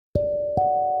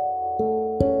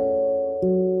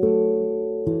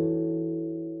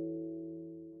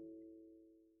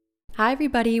Hi,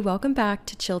 everybody. Welcome back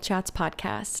to Chill Chats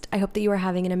Podcast. I hope that you are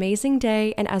having an amazing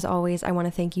day. And as always, I want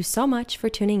to thank you so much for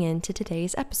tuning in to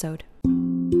today's episode.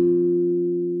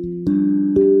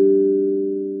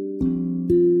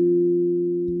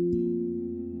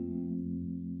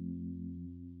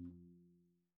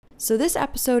 So this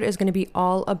episode is going to be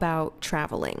all about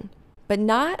traveling, but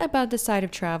not about the side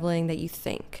of traveling that you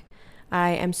think.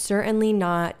 I am certainly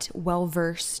not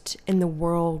well-versed in the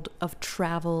world of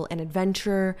travel and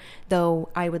adventure, though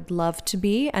I would love to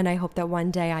be, and I hope that one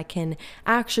day I can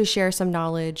actually share some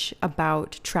knowledge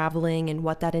about traveling and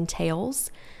what that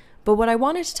entails. But what I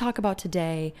wanted to talk about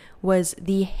today was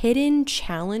the hidden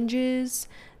challenges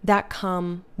that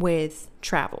come with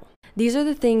travel. These are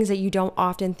the things that you don't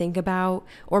often think about,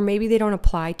 or maybe they don't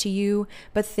apply to you,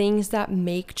 but things that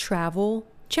make travel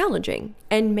challenging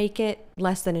and make it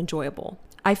less than enjoyable.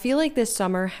 I feel like this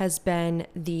summer has been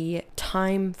the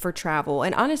time for travel,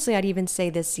 and honestly, I'd even say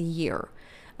this year.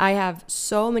 I have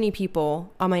so many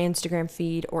people on my Instagram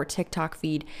feed or TikTok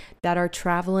feed that are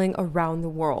traveling around the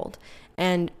world,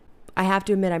 and I have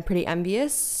to admit I'm pretty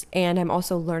envious, and I'm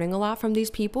also learning a lot from these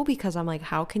people because I'm like,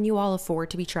 how can you all afford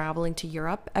to be traveling to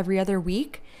Europe every other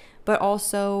week? But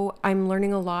also I'm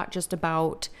learning a lot just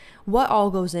about what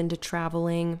all goes into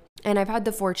traveling. And I've had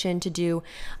the fortune to do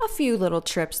a few little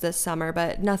trips this summer,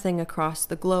 but nothing across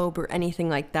the globe or anything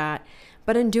like that.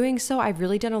 But in doing so, I've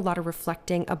really done a lot of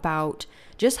reflecting about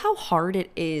just how hard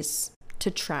it is to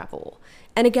travel.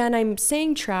 And again, I'm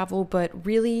saying travel, but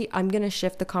really I'm going to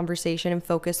shift the conversation and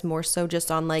focus more so just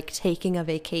on like taking a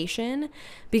vacation,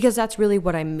 because that's really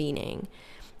what I'm meaning.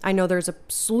 I know there's a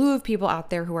slew of people out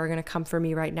there who are going to come for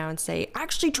me right now and say,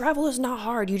 actually, travel is not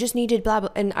hard. You just need to blah, blah.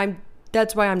 And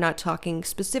that's why I'm not talking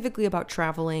specifically about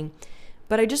traveling.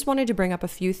 But I just wanted to bring up a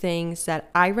few things that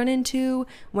I run into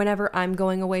whenever I'm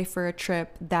going away for a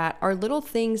trip that are little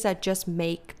things that just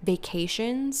make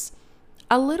vacations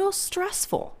a little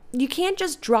stressful. You can't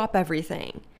just drop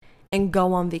everything and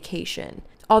go on vacation.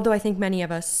 Although I think many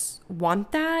of us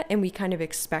want that and we kind of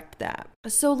expect that.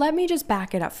 So let me just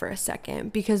back it up for a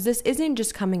second, because this isn't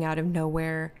just coming out of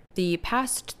nowhere. The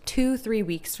past 2-3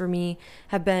 weeks for me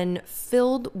have been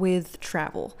filled with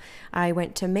travel. I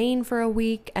went to Maine for a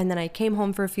week, and then I came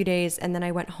home for a few days, and then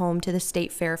I went home to the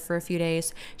state fair for a few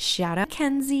days. Shout out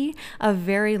Kenzie, a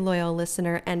very loyal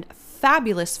listener and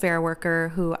fabulous fair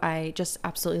worker who I just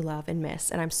absolutely love and miss,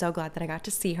 and I'm so glad that I got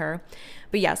to see her.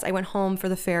 But yes, I went home for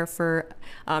the fair for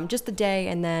just the day,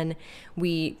 and then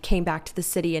we came back to the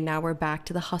city, and now we're back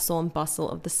to the hustle and bustle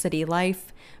of the city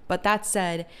life. But that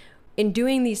said, in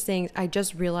doing these things, I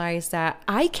just realized that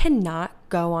I cannot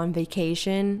go on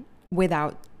vacation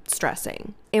without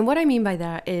stressing. And what I mean by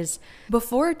that is,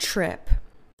 before a trip,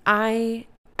 let me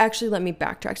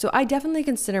backtrack. So I definitely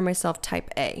consider myself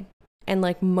type A in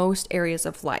like most areas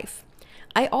of life.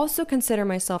 I also consider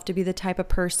myself to be the type of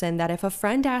person that if a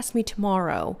friend asked me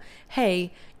tomorrow,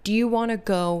 hey, do you want to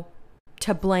go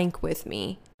to blank with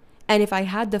me? And if I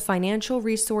had the financial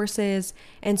resources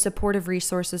and supportive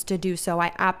resources to do so,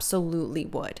 I absolutely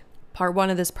would. Part one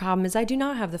of this problem is I do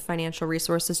not have the financial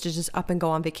resources to just up and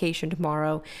go on vacation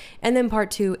tomorrow. And then part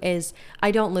two is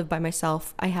I don't live by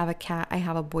myself. I have a cat, I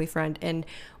have a boyfriend. And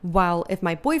while if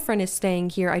my boyfriend is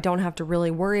staying here, I don't have to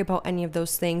really worry about any of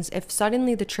those things. If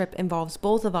suddenly the trip involves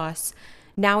both of us,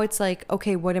 now it's like,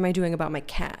 okay, what am I doing about my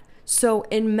cat? So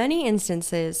in many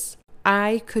instances,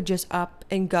 I could just up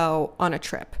and go on a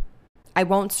trip. I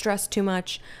won't stress too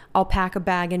much. I'll pack a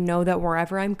bag and know that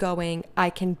wherever I'm going, I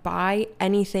can buy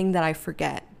anything that I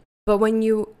forget. But when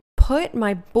you put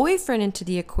my boyfriend into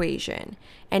the equation,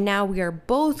 and now we are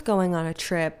both going on a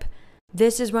trip,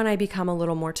 this is when I become a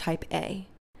little more type A.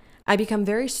 I become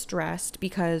very stressed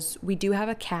because we do have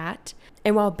a cat,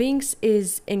 and while Binks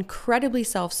is incredibly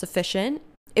self-sufficient,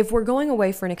 if we're going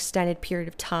away for an extended period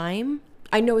of time,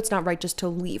 I know it's not right just to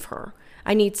leave her.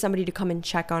 I need somebody to come and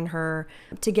check on her,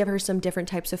 to give her some different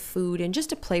types of food, and just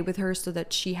to play with her so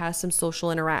that she has some social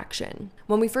interaction.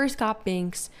 When we first got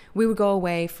Binks, we would go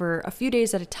away for a few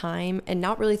days at a time and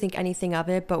not really think anything of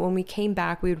it, but when we came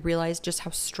back, we would realize just how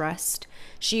stressed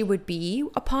she would be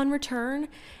upon return.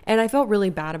 And I felt really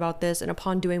bad about this, and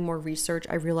upon doing more research,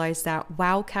 I realized that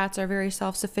while cats are very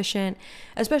self-sufficient,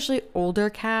 especially older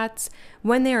cats,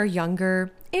 when they are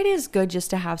younger, it is good just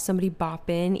to have somebody bop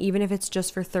in, even if it's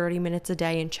just for 30 minutes a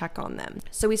day, and check on them.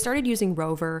 So we started using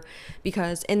Rover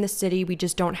because in the city, we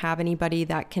just don't have anybody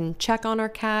that can check on our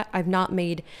cat. I've not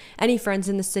made any friends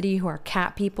in the city who are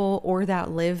cat people or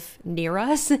that live near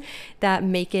us that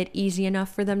make it easy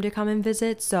enough for them to come and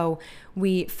visit. So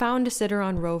we found a sitter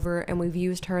on Rover, and we've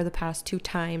used her the past 2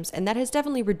 times, and that has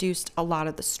definitely reduced a lot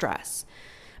of the stress.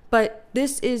 But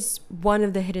this is one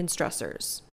of the hidden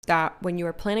stressors that when you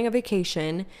are planning a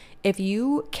vacation, if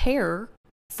you care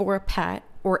for a pet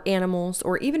or animals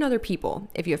or even other people,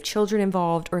 if you have children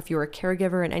involved or if you're a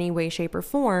caregiver in any way, shape, or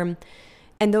form,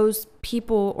 and those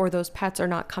people or those pets are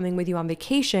not coming with you on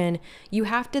vacation, you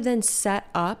have to then set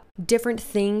up different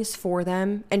things for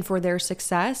them and for their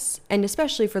success, and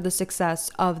especially for the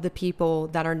success of the people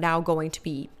that are now going to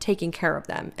be taking care of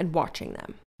them and watching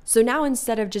them. So now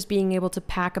instead of just being able to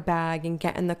pack a bag and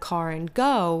get in the car and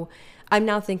go, I'm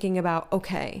now thinking about,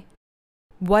 okay,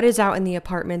 what is out in the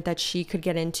apartment that she could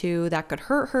get into that could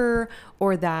hurt her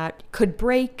or that could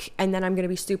break, and then I'm going to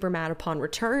be super mad upon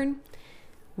return?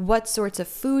 What sorts of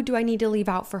food do I need to leave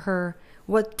out for her?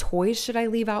 What toys should I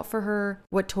leave out for her?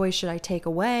 What toys should I take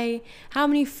away? How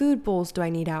many food bowls do I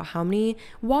need out? How many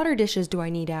water dishes do I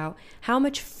need out? How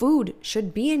much food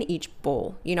should be in each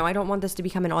bowl? I don't want this to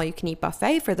become an all-you-can-eat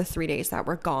buffet for the 3 days that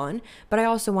we're gone, but I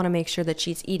also want to make sure that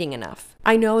she's eating enough.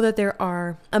 I know that there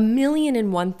are a million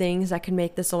and one things that can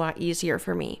make this a lot easier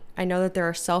for me. I know that there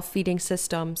are self-feeding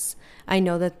systems. I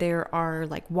know that there are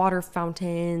like water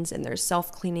fountains and there's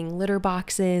self-cleaning litter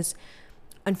boxes.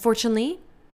 Unfortunately,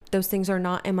 those things are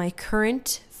not in my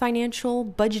current financial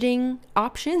budgeting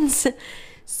options.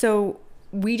 So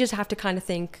we just have to kind of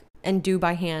think and do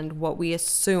by hand what we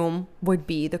assume would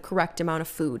be the correct amount of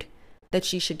food that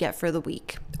she should get for the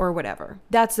week or whatever.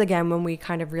 That's again when we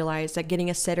kind of realize that getting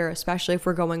a sitter, especially if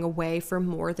we're going away for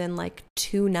more than like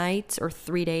 2 nights or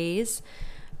 3 days,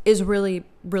 is really,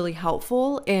 really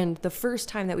helpful. And the first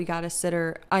time that we got a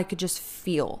sitter, I could just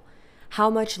feel how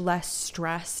much less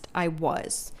stressed I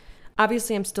was.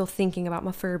 Obviously, I'm still thinking about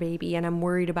my fur baby and I'm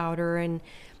worried about her and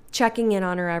checking in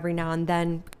on her every now and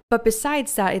then. But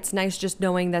besides that, it's nice just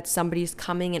knowing that somebody's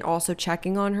coming and also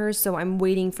checking on her. So I'm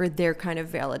waiting for their kind of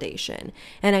validation.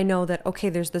 And I know that, okay,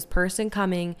 there's this person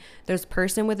coming. There's a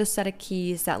person with a set of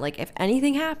keys that like, if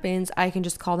anything happens, I can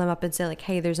just call them up and say like,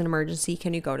 hey, there's an emergency.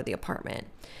 Can you go to the apartment?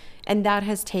 And that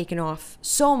has taken off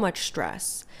so much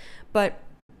stress. But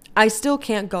I still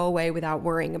can't go away without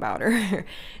worrying about her.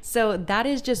 So that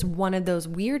is just one of those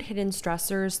weird hidden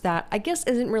stressors that I guess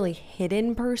isn't really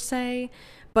hidden per se,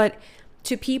 but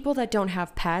to people that don't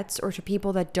have pets or to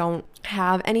people that don't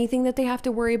have anything that they have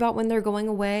to worry about when they're going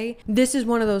away, this is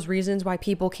one of those reasons why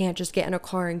people can't just get in a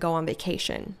car and go on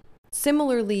vacation.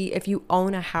 Similarly, if you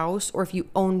own a house or if you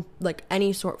own like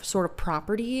any sort of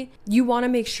property, you want to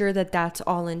make sure that that's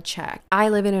all in check. I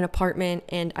live in an apartment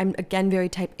and I'm again very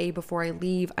type A before I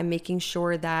leave. I'm making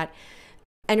sure that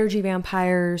energy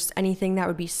vampires, anything that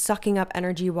would be sucking up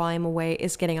energy while I'm away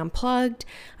is getting unplugged.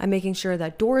 I'm making sure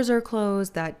that doors are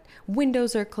closed, that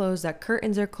windows are closed, that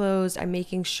curtains are closed. I'm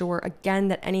making sure, again,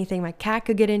 that anything my cat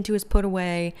could get into is put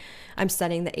away. I'm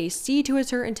setting the AC to a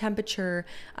certain temperature.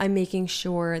 I'm making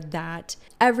sure that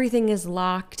everything is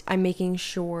locked. I'm making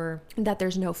sure that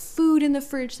there's no food in the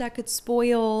fridge that could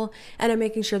spoil. And I'm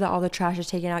making sure that all the trash is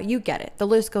taken out. You get it. The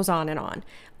list goes on and on.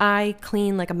 I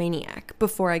clean like a maniac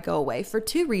before I go away for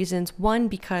 2 reasons. One,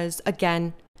 because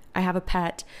again, I have a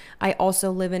pet. I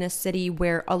also live in a city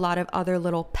where a lot of other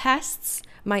little pests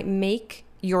might make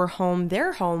your home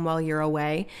their home while you're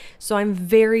away. So I'm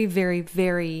very, very,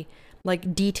 very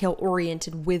like detail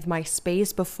oriented with my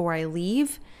space before I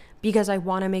leave because I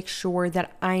want to make sure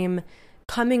that I'm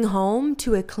coming home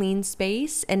to a clean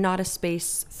space and not a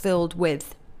space filled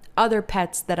with other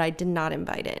pets that I did not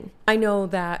invite in. I know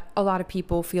that a lot of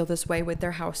people feel this way with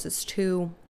their houses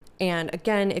too. And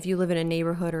again, if you live in a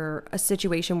neighborhood or a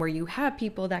situation where you have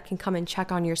people that can come and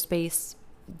check on your space,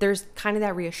 there's kind of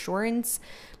that reassurance.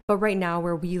 But right now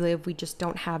where we live, we just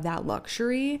don't have that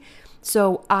luxury.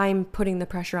 So I'm putting the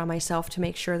pressure on myself to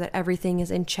make sure that everything is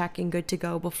in check and good to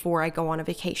go before I go on a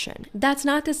vacation. That's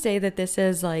not to say that this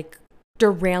is like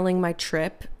derailing my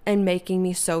trip and making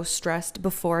me so stressed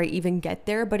before I even get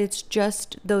there, but it's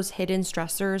just those hidden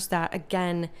stressors that,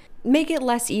 again, make it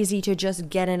less easy to just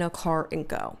get in a car and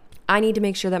go. I need to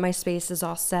make sure that my space is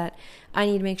all set. I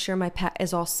need to make sure my pet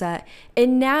is all set.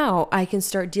 And now I can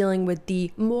start dealing with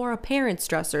the more apparent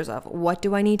stressors of what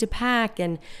do I need to pack?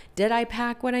 And did I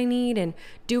pack what I need? And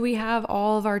do we have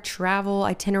all of our travel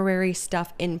itinerary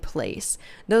stuff in place?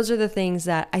 Those are the things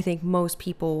that I think most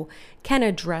people can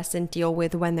address and deal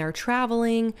with when they're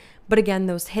traveling. But again,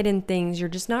 those hidden things you're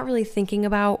just not really thinking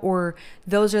about, or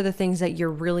those are the things that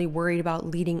you're really worried about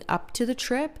leading up to the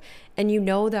trip. And you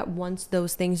know that once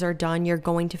those things are done, you're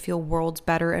going to feel worlds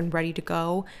better and ready to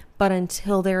go. But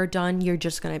until they're done, you're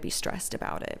just going to be stressed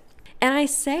about it. And I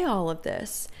say all of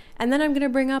this, and then I'm going to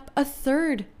bring up a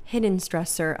third hidden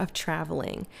stressor of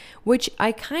traveling, which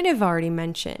I kind of already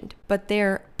mentioned, but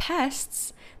they're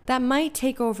pests that might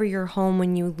take over your home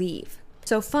when you leave.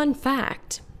 So fun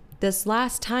fact, this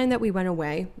last time that we went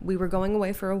away, we were going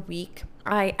away for a week.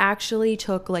 I actually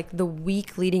took like the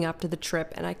week leading up to the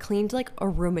trip and I cleaned like a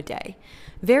room a day.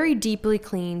 Very deeply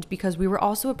cleaned because we were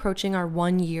also approaching our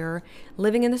 1 year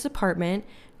living in this apartment.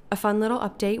 A fun little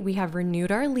update, we have renewed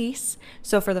our lease.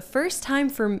 So for the first time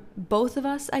for both of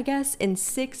us, I guess, in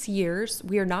 6 years,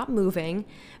 we are not moving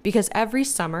because every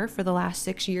summer for the last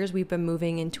 6 years, we've been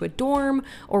moving into a dorm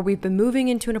or we've been moving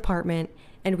into an apartment,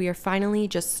 and we are finally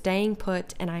just staying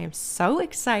put, and I am so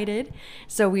excited.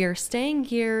 So we are staying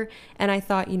here, and I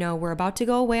thought, we're about to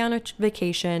go away on a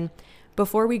vacation.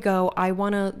 Before we go, I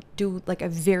want to do like a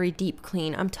very deep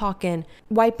clean. I'm talking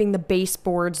wiping the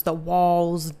baseboards, the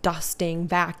walls, dusting,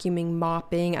 vacuuming,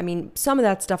 mopping. I mean, some of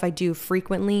that stuff I do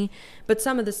frequently, but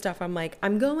some of the stuff I'm like,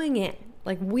 I'm going in.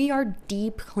 Like, we are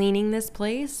deep cleaning this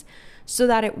place so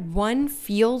that it, one,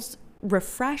 feels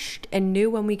refreshed and new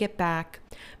when we get back,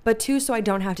 but two, so I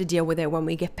don't have to deal with it when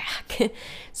we get back.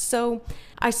 So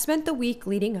I spent the week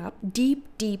leading up deep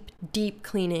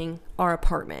cleaning our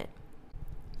apartment.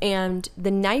 And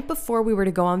the night before we were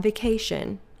to go on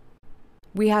vacation,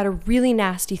 we had a really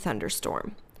nasty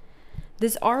thunderstorm.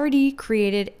 This already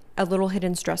created a little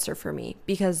hidden stressor for me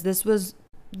because this was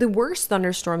the worst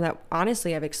thunderstorm that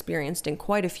honestly I've experienced in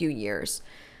quite a few years.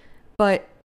 But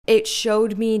it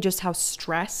showed me just how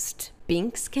stressed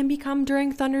Binks can become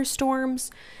during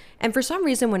thunderstorms. And for some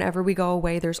reason, whenever we go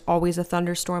away, there's always a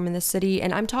thunderstorm in the city.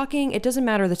 And I'm talking, it doesn't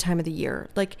matter the time of the year.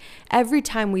 Like, every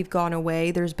time we've gone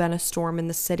away, there's been a storm in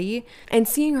the city. And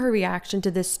seeing her reaction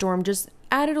to this storm just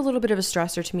added a little bit of a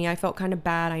stressor to me. I felt kind of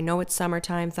bad. I know it's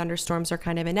summertime. Thunderstorms are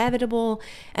kind of inevitable.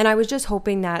 And I was just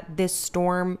hoping that this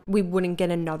storm, we wouldn't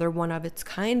get another one of its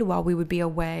kind while we would be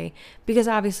away. Because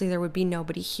obviously there would be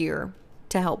nobody here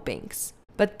to help Binks.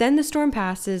 But then the storm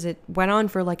passes. It went on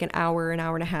for like an hour and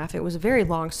a half. It was a very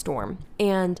long storm.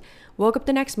 And woke up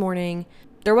the next morning.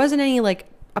 There wasn't any like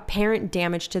apparent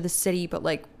damage to the city, but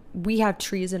like we have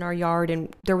trees in our yard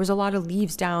and there was a lot of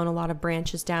leaves down, a lot of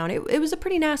branches down. It was a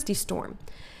pretty nasty storm.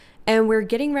 And we're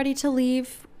getting ready to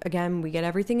leave. Again, we get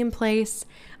everything in place.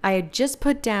 I had just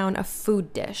put down a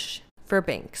food dish for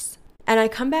Binks. And I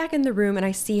come back in the room and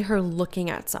I see her looking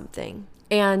at something.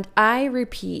 And I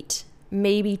repeat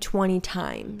maybe 20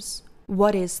 times,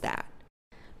 what is that?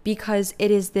 Because it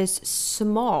is this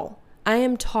small, I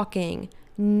am talking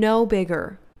no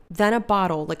bigger than a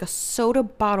bottle, like a soda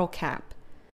bottle cap,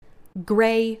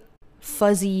 gray,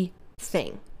 fuzzy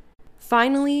thing.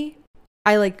 Finally,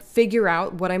 I like figure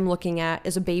out what I'm looking at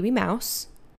is a baby mouse,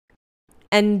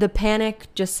 and the panic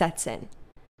just sets in.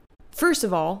 First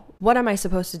of all, what am I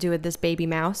supposed to do with this baby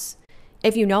mouse?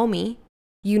 If you know me,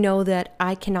 you know that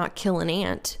I cannot kill an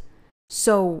ant.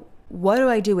 So what do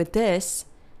I do with this?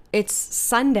 It's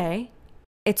Sunday.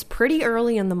 It's pretty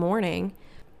early in the morning.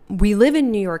 We live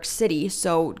in New York City,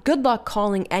 so good luck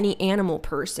calling any animal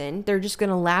person. They're just going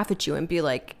to laugh at you and be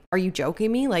like, are you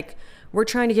joking me? Like, we're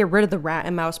trying to get rid of the rat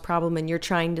and mouse problem and you're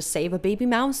trying to save a baby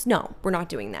mouse? No, we're not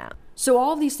doing that. So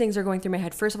all of these things are going through my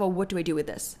head. First of all, what do I do with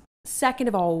this? Second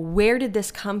of all, where did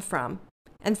this come from?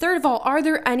 And third of all, are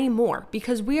there any more?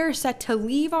 Because we are set to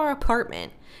leave our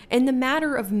apartment in the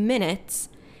matter of minutes,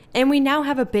 and we now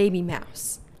have a baby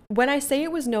mouse. When I say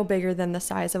it was no bigger than the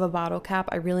size of a bottle cap,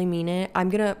 I really mean it. I'm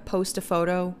going to post a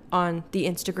photo on the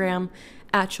Instagram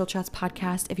at Chill Chats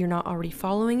Podcast if you're not already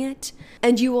following it,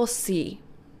 and you will see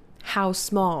how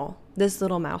small this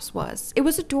little mouse was. It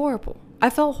was adorable. I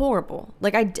felt horrible.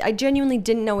 Like, I genuinely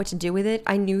didn't know what to do with it.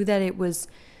 I knew that it was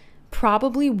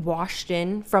probably washed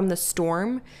in from the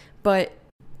storm, but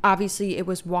obviously it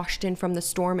was washed in from the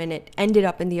storm and it ended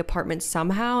up in the apartment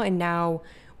somehow, and now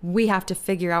we have to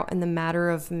figure out in the matter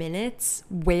of minutes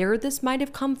where this might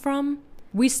have come from.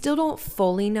 We still don't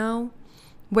fully know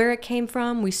where it came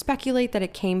from. We speculate that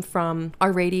it came from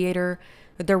our radiator.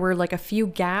 There were like a few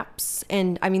gaps,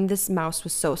 and I mean, this mouse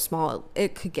was so small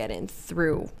it could get in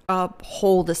through a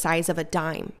hole the size of a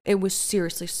dime. It was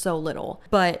seriously so little.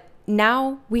 But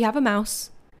now we have a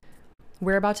mouse.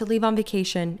 We're about to leave on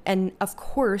vacation. And of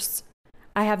course,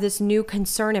 I have this new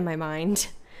concern in my mind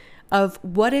of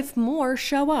what if more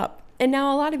show up? And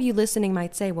now a lot of you listening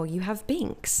might say, well, you have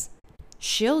Binks.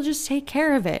 She'll just take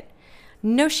care of it.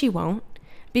 No, she won't.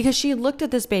 Because she looked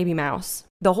at this baby mouse.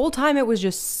 The whole time it was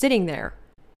just sitting there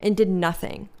and did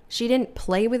nothing. She didn't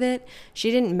play with it.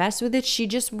 She didn't mess with it. She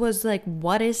just was like,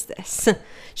 what is this?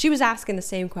 She was asking the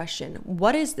same question.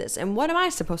 What is this? And what am I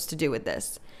supposed to do with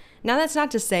this? Now, that's not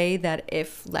to say that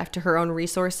if left to her own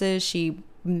resources, she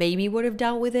maybe would have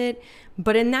dealt with it.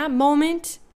 But in that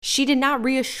moment, she did not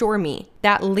reassure me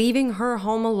that leaving her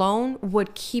home alone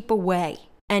would keep away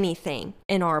anything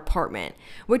in our apartment,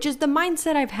 which is the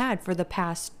mindset I've had for the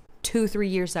past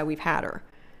 2-3 years that we've had her.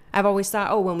 I've always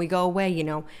thought, oh, when we go away,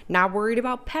 not worried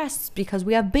about pests because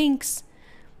we have Binks.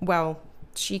 Well,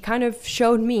 she kind of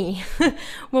showed me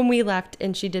when we left,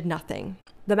 and she did nothing.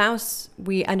 The mouse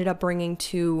we ended up bringing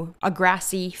to a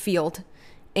grassy field,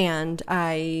 and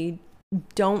I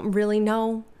don't really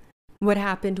know what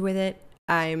happened with it.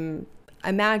 I'm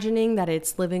imagining that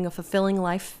it's living a fulfilling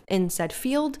life in said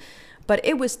field, but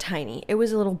it was tiny. It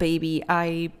was a little baby.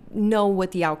 I know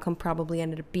what the outcome probably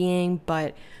ended up being,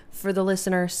 but for the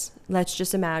listeners, let's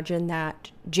just imagine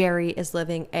that Jerry is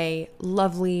living a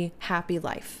lovely, happy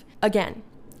life. Again,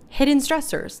 hidden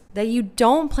stressors that you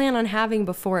don't plan on having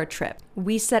before a trip.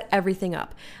 We set everything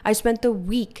up. I spent the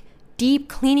week deep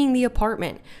cleaning the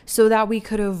apartment so that we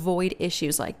could avoid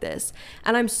issues like this.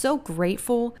 And I'm so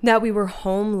grateful that we were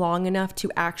home long enough to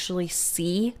actually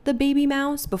see the baby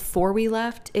mouse before we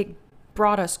left. It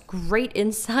brought us great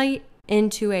insight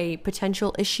into a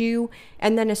potential issue.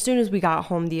 And then as soon as we got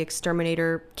home, the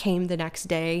exterminator came the next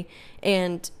day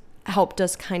and helped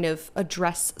us kind of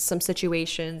address some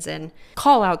situations and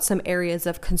call out some areas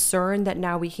of concern that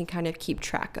now we can kind of keep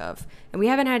track of. And we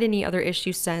haven't had any other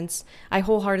issues since. I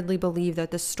wholeheartedly believe that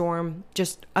the storm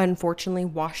just unfortunately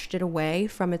washed it away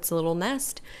from its little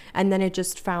nest, and then it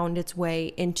just found its way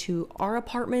into our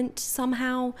apartment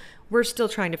somehow. We're still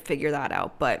trying to figure that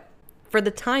out, but for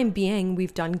the time being,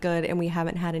 we've done good and we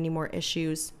haven't had any more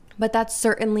issues. But that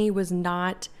certainly was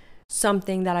not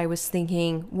something that I was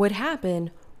thinking would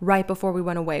happen right before we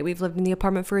went away. We've lived in the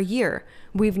apartment for a year.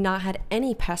 We've not had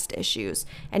any pest issues.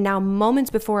 And now, moments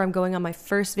before I'm going on my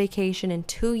first vacation in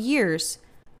 2 years,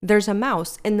 there's a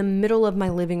mouse in the middle of my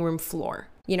living room floor.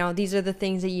 These are the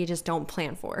things that you just don't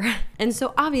plan for. And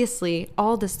so obviously,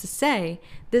 all this to say,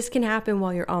 this can happen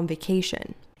while you're on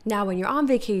vacation. Now, when you're on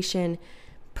vacation,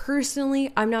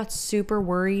 personally, I'm not super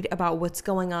worried about what's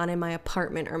going on in my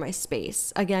apartment or my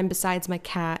space. Again, besides my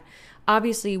cat,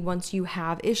 obviously, once you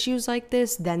have issues like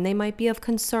this, then they might be of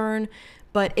concern.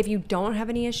 But if you don't have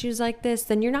any issues like this,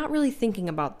 then you're not really thinking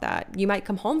about that. You might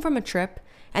come home from a trip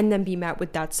and then be met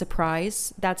with that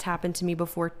surprise. That's happened to me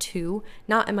before too.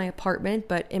 Not in my apartment,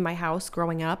 but in my house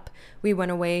growing up. We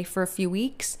went away for a few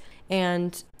weeks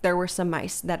and there were some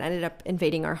mice that ended up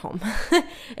invading our home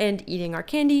and eating our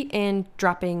candy and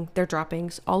dropping their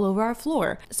droppings all over our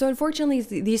floor. So unfortunately,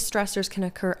 these stressors can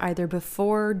occur either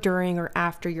before, during, or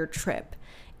after your trip.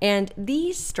 And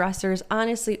these stressors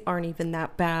honestly aren't even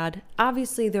that bad.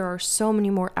 Obviously, there are so many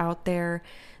more out there.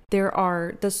 There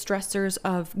are the stressors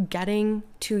of getting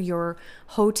to your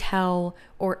hotel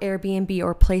or Airbnb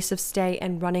or place of stay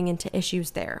and running into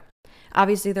issues there.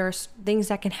 Obviously, there are things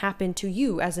that can happen to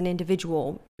you as an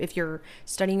individual. If you're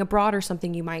studying abroad or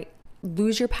something, you might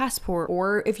lose your passport.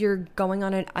 Or if you're going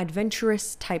on an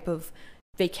adventurous type of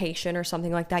vacation or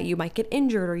something like that, you might get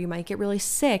injured or you might get really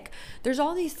sick. There's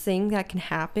all these things that can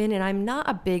happen. And I'm not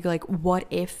a big what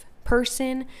if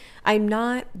person. I'm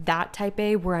not that type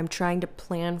A where I'm trying to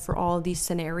plan for all of these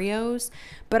scenarios.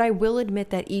 But I will admit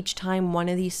that each time one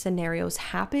of these scenarios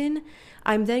happen,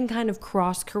 I'm then kind of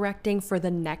cross-correcting for the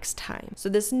next time. So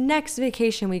this next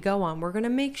vacation we go on, we're going to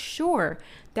make sure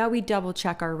that we double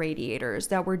check our radiators,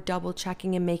 that we're double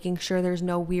checking and making sure there's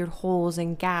no weird holes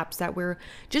and gaps, that we're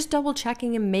just double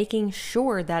checking and making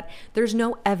sure that there's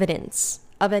no evidence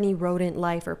of any rodent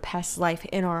life or pest life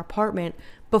in our apartment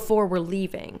before we're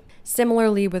leaving.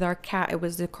 Similarly with our cat, it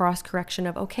was the cross correction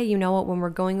of, okay, you know what, when we're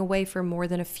going away for more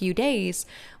than a few days,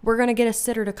 we're going to get a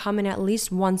sitter to come in at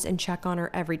least once and check on her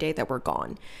every day that we're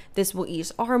gone. This will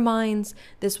ease our minds.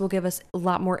 This will give us a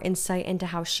lot more insight into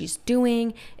how she's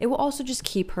doing. It will also just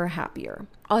keep her happier.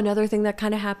 Another thing that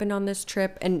kind of happened on this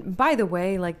trip, and by the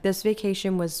way, this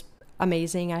vacation was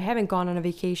amazing. I haven't gone on a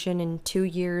vacation in 2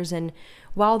 years, and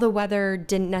while the weather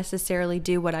didn't necessarily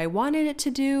do what I wanted it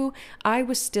to do, I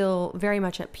was still very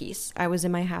much at peace. I was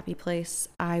in my happy place.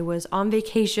 I was on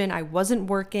vacation. I wasn't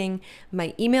working.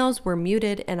 My emails were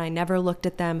muted and I never looked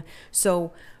at them.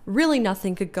 So really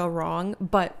nothing could go wrong.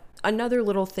 But another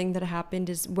little thing that happened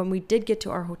is when we did get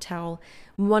to our hotel,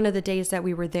 one of the days that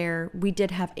we were there, we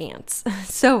did have ants.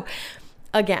 So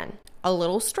again, a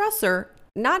little stressor.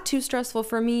 Not too stressful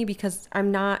for me because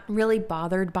I'm not really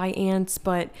bothered by ants,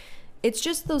 but it's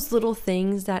just those little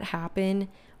things that happen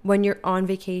when you're on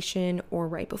vacation or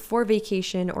right before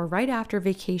vacation or right after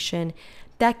vacation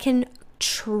that can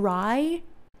try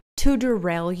to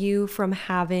derail you from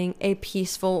having a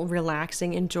peaceful,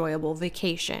 relaxing, enjoyable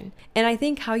vacation. And I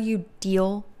think how you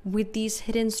deal with these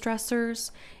hidden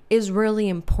stressors is really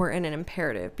important and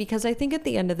imperative because I think at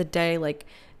the end of the day,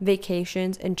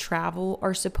 vacations and travel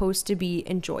are supposed to be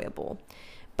enjoyable.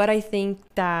 But I think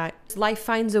that life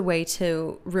finds a way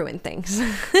to ruin things.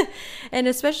 And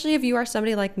especially if you are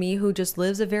somebody like me who just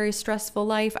lives a very stressful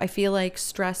life, I feel like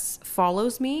stress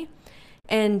follows me.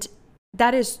 And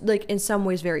that is like in some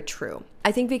ways very true.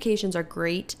 I think vacations are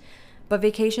great, but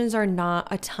vacations are not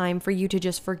a time for you to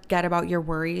just forget about your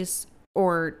worries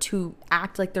or to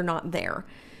act like they're not there.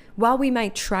 While we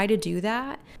might try to do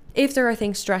that, if there are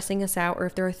things stressing us out or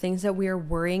if there are things that we are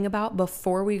worrying about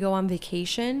before we go on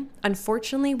vacation,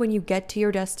 unfortunately, when you get to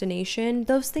your destination,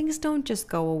 those things don't just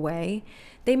go away.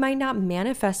 They might not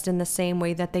manifest in the same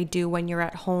way that they do when you're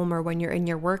at home or when you're in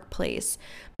your workplace,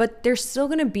 but they're still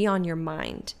going to be on your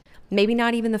mind. Maybe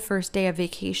not even the first day of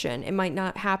vacation. It might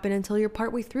not happen until you're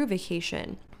partway through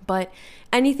vacation. But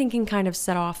anything can kind of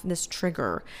set off this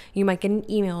trigger. You might get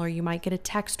an email or you might get a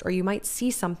text or you might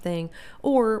see something.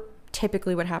 Or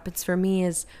typically what happens for me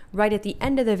is right at the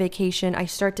end of the vacation, I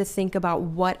start to think about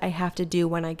what I have to do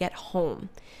when I get home.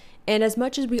 And as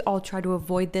much as we all try to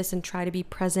avoid this and try to be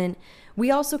present,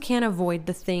 we also can't avoid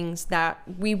the things that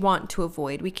we want to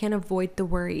avoid. We can't avoid the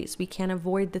worries. We can't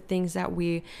avoid the things that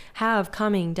we have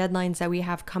coming, deadlines that we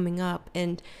have coming up.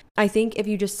 And I think if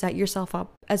you just set yourself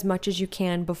up as much as you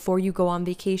can before you go on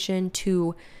vacation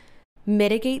to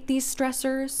mitigate these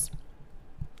stressors,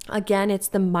 again, it's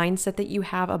the mindset that you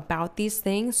have about these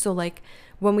things. So like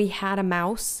when we had a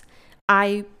mouse,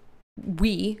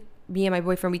 me and my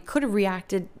boyfriend, we could have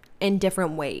reacted in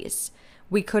different ways.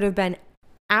 We could have been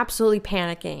absolutely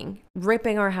panicking,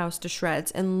 ripping our house to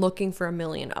shreds and looking for a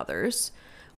million others.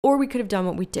 Or we could have done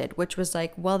what we did, which was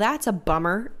like, well, that's a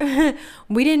bummer.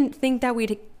 We didn't think that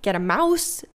we'd get a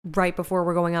mouse right before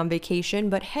we're going on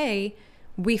vacation, but hey,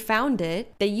 we found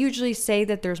it. They usually say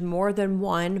that there's more than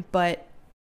one, but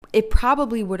it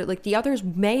probably would, like the others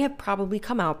may have probably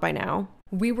come out by now.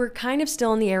 We were kind of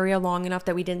still in the area long enough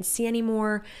that we didn't see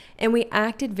anymore, and we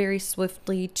acted very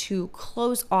swiftly to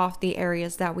close off the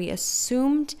areas that we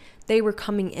assumed they were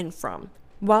coming in from.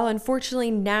 While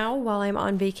unfortunately now, while I'm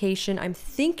on vacation, I'm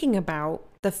thinking about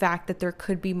the fact that there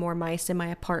could be more mice in my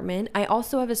apartment. I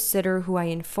also have a sitter who I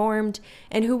informed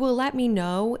and who will let me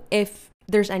know if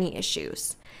there's any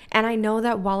issues. And I know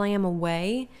that while I am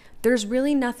away, there's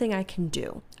really nothing I can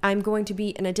do. I'm going to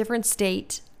be in a different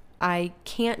state. I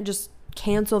can't just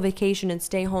cancel vacation and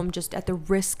stay home just at the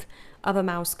risk of a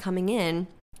mouse coming in,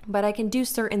 but I can do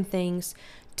certain things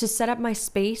to set up my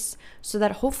space so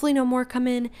that hopefully no more come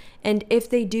in. And if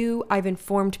they do, I've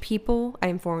informed people, I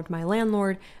informed my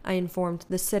landlord, I informed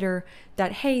the sitter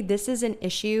that, hey, this is an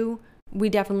issue. We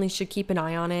definitely should keep an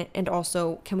eye on it. And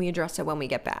also, can we address it when we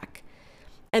get back?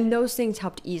 And those things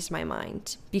helped ease my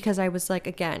mind because I was like,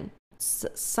 again,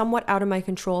 somewhat out of my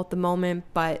control at the moment,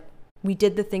 but we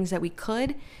did the things that we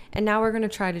could, and now we're going to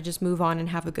try to just move on and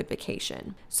have a good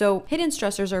vacation. So hidden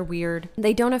stressors are weird.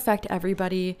 They don't affect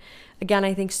everybody. Again,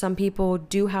 I think some people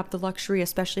do have the luxury,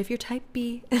 especially if you're type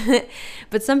B,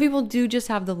 but some people do just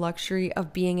have the luxury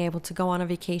of being able to go on a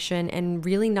vacation and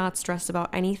really not stress about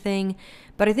anything.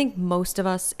 But I think most of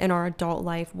us in our adult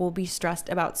life will be stressed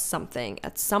about something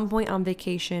at some point on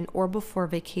vacation or before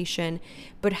vacation,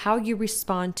 but how you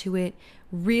respond to it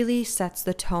really sets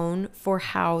the tone for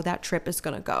how that trip is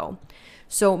going to go.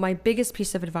 So my biggest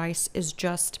piece of advice is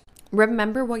just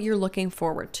remember what you're looking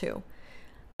forward to.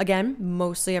 Again,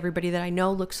 mostly everybody that I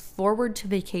know looks forward to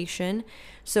vacation.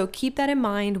 So keep that in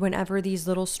mind whenever these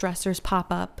little stressors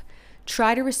pop up.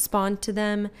 Try to respond to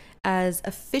them as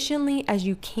efficiently as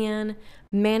you can.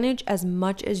 Manage as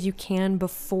much as you can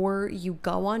before you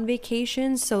go on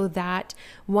vacation so that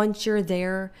once you're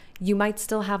there, you might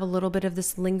still have a little bit of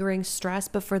this lingering stress,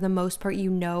 but for the most part,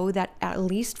 you know that at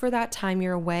least for that time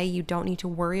you're away, you don't need to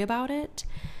worry about it.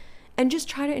 And just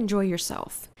try to enjoy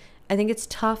yourself. I think it's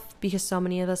tough because so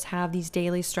many of us have these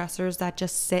daily stressors that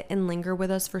just sit and linger with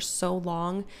us for so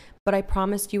long, but I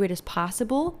promise you it is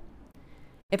possible.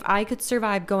 If I could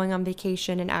survive going on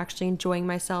vacation and actually enjoying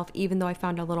myself, even though I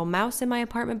found a little mouse in my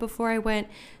apartment before I went,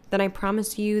 then I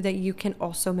promise you that you can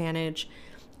also manage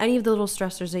any of the little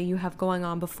stressors that you have going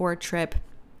on before a trip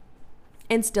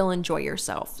and still enjoy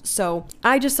yourself. So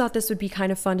I just thought this would be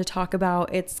kind of fun to talk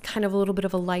about. It's kind of a little bit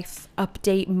of a life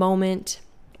update moment,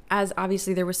 as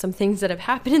obviously there were some things that have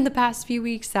happened in the past few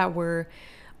weeks that were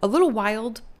a little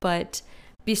wild, but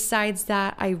besides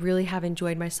that, I really have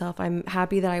enjoyed myself. I'm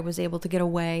happy that I was able to get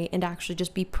away and actually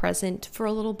just be present for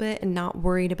a little bit and not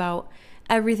worried about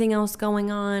everything else going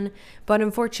on. But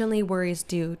unfortunately, worries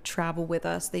do travel with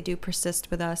us. They do persist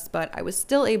with us. But I was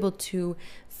still able to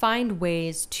find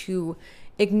ways to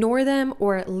ignore them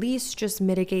or at least just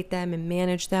mitigate them and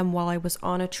manage them while I was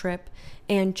on a trip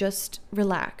and just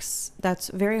relax. That's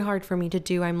very hard for me to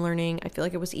do. I'm learning. I feel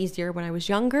like it was easier when I was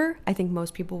younger. I think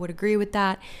most people would agree with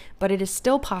that, but it is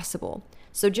still possible.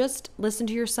 So just listen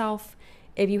to yourself.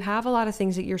 If you have a lot of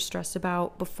things that you're stressed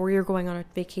about before you're going on a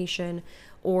vacation,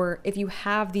 or if you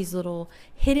have these little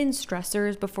hidden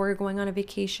stressors before you're going on a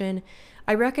vacation,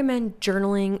 I recommend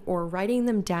journaling or writing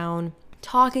them down,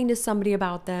 talking to somebody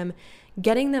about them,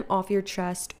 getting them off your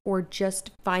chest, or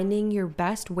just finding your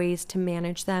best ways to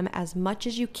manage them as much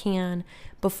as you can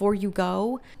before you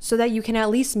go so that you can at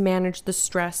least manage the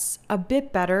stress a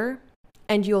bit better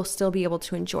and you'll still be able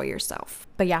to enjoy yourself.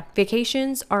 But yeah,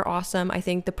 vacations are awesome. I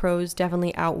think the pros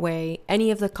definitely outweigh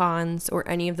any of the cons or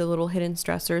any of the little hidden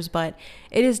stressors, but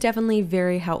it is definitely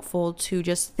very helpful to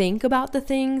just think about the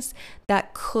things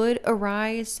that could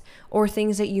arise or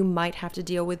things that you might have to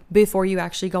deal with before you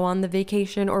actually go on the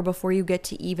vacation or before you get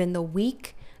to even the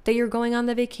week that you're going on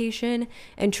the vacation,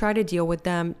 and try to deal with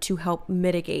them to help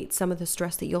mitigate some of the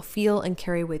stress that you'll feel and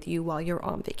carry with you while you're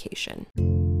on vacation.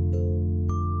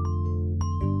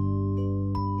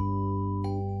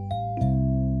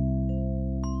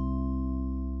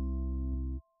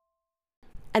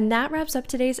 And that wraps up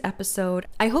today's episode.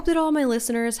 I hope that all my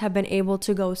listeners have been able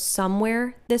to go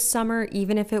somewhere this summer,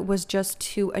 even if it was just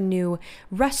to a new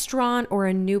restaurant or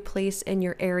a new place in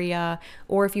your area.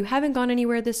 Or if you haven't gone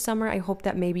anywhere this summer, I hope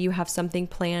that maybe you have something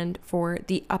planned for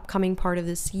the upcoming part of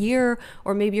this year,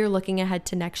 or maybe you're looking ahead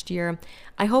to next year.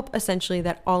 I hope essentially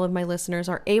that all of my listeners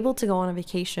are able to go on a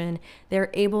vacation.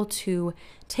 They're able to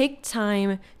take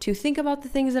time to think about the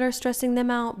things that are stressing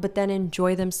them out, but then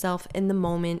enjoy themselves in the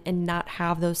moment and not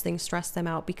have those things stress them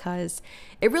out, because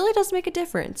it really does make a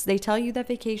difference. They tell you that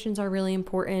vacations are really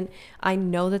important. I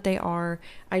know that they are.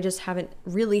 I just haven't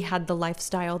really had the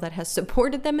lifestyle that has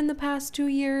supported them in the past 2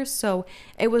 years. So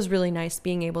it was really nice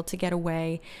being able to get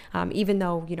away. Even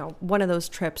though, one of those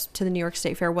trips to the New York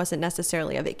State Fair wasn't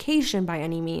necessarily a vacation by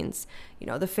any means.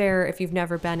 The fair, if you've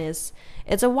never been,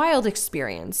 it's a wild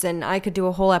experience, and I could do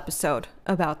a whole episode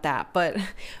about that. But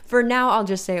for now, I'll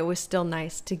just say it was still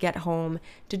nice to get home,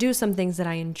 to do some things that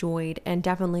I enjoyed, and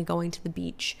definitely going to the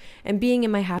beach and being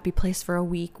in my happy place for a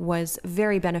week was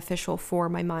very beneficial for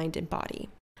my mind and body.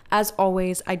 As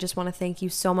always, I just want to thank you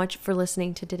so much for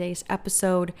listening to today's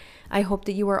episode. I hope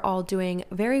that you are all doing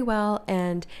very well,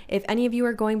 and if any of you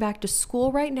are going back to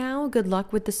school right now, good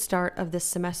luck with the start of this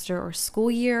semester or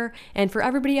school year. And for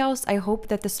everybody else, I hope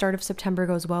that the start of September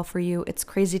goes well for you. It's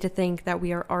crazy to think that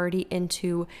we are already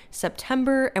into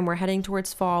September and we're heading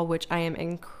towards fall, which I am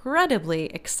incredibly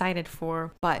excited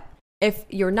for. But if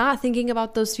you're not thinking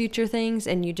about those future things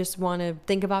and you just want to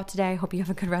think about today, I hope you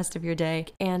have a good rest of your day.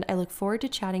 And I look forward to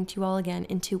chatting to you all again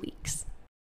in 2 weeks.